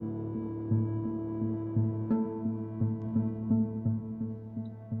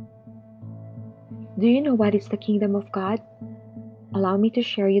Do you know what is the kingdom of God? Allow me to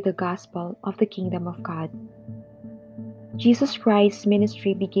share you the gospel of the kingdom of God. Jesus Christ's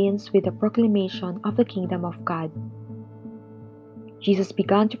ministry begins with the proclamation of the kingdom of God. Jesus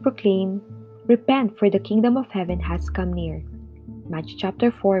began to proclaim, "Repent, for the kingdom of heaven has come near." Matthew chapter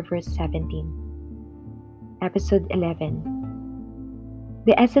 4, verse 17. Episode 11.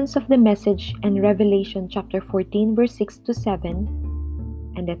 The essence of the message in Revelation chapter 14, verse 6 to 7,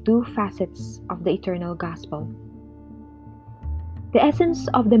 and the two facets of the eternal gospel. The essence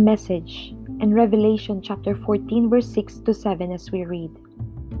of the message in Revelation chapter 14, verse 6 to 7 as we read.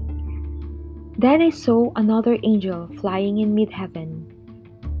 Then I saw another angel flying in mid-heaven,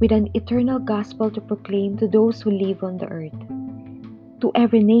 with an eternal gospel to proclaim to those who live on the earth, to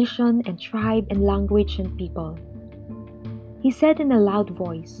every nation and tribe and language and people. He said in a loud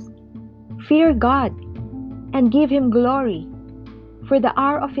voice, "Fear God and give Him glory, for the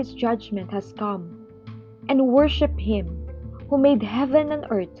hour of His judgment has come, and worship Him who made heaven and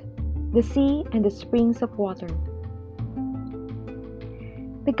earth, the sea and the springs of water."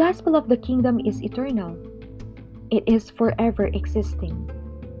 The gospel of the kingdom is eternal. It is forever existing.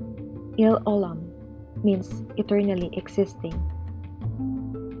 Il olam means eternally existing.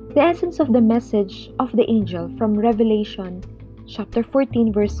 The essence of the message of the angel from Revelation chapter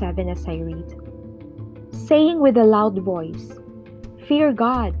 14 verse 7 as I read. Saying with a loud voice, "Fear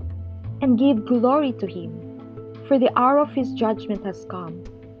God and give glory to Him, for the hour of His judgment has come,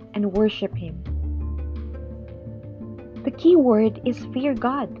 and worship Him." The key word is fear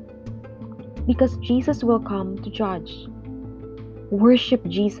God, because Jesus will come to judge. Worship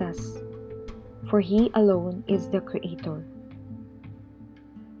Jesus, for He alone is the Creator.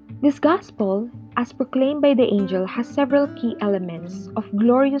 This gospel, as proclaimed by the angel, has several key elements of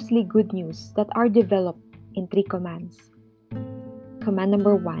gloriously good news that are developed in 3 commands. Command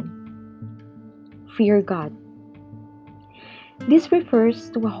number 1, fear God. This refers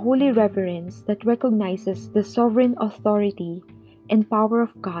to a holy reverence that recognizes the sovereign authority and power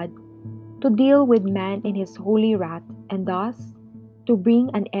of God to deal with man in His holy wrath and thus to bring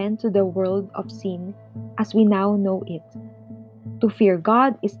an end to the world of sin as we now know it. To fear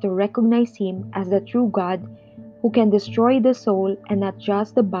God is to recognize Him as the true God who can destroy the soul and not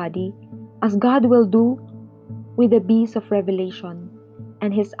just the body, as God will do with the beast of Revelation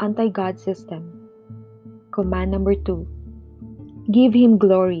and his anti-God system. Command number 2, give Him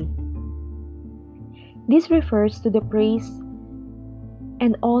glory. This refers to the praise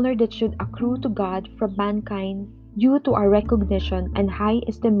and honor that should accrue to God from mankind due to our recognition and high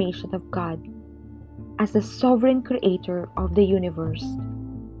estimation of God as the sovereign creator of the universe.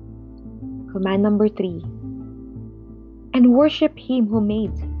 Command number 3, and worship Him who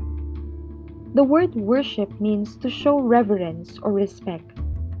made. The word worship means to show reverence or respect.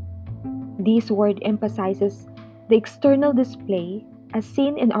 This word emphasizes the external display as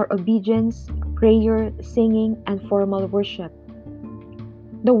seen in our obedience, prayer, singing, and formal worship.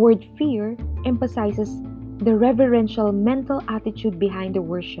 The word fear emphasizes the reverential mental attitude behind the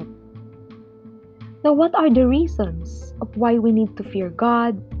worship. Now, what are the reasons of why we need to fear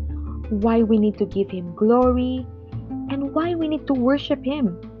God, why we need to give Him glory, and why we need to worship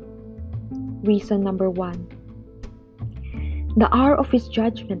Him? Reason number 1, the hour of His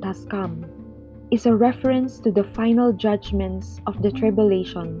judgment has come is a reference to the final judgments of the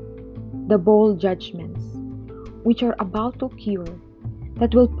tribulation, the bowl judgments, which are about to occur,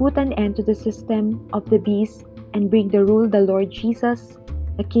 that will put an end to the system of the beast and bring the rule the Lord Jesus,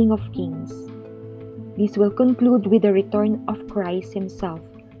 the King of Kings. This will conclude with the return of Christ Himself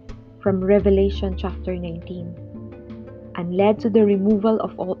from Revelation chapter 19, and led to the removal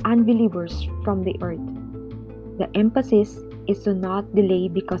of all unbelievers from the earth. The emphasis is to not delay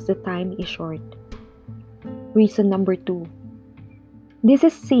because the time is short. Reason number 2, this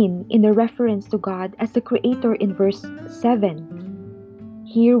is seen in the reference to God as the Creator in verse 7.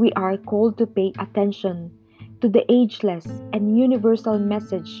 Here we are called to pay attention to the ageless and universal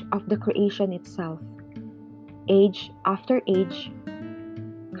message of the creation itself. Age after age,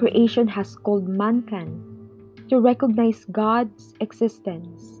 creation has called mankind to recognize God's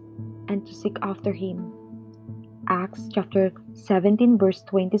existence and to seek after Him. Acts chapter 17 verse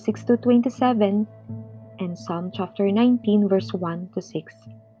 26 to 27 and Psalm chapter 19 verse 1 to 6.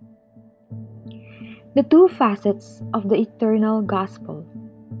 The two facets of the eternal gospel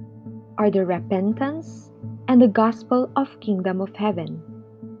are the repentance and the gospel of kingdom of heaven.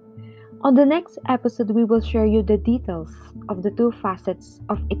 On the next episode, we will share you the details of the two facets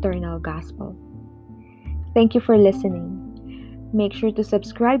of eternal gospel. Thank you for listening. Make sure to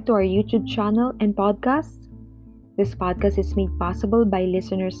subscribe to our YouTube channel and podcast. This podcast is made possible by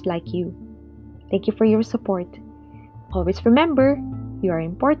listeners like you. Thank you for your support. Always remember, you are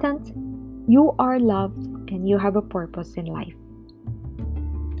important, you are loved, and you have a purpose in life.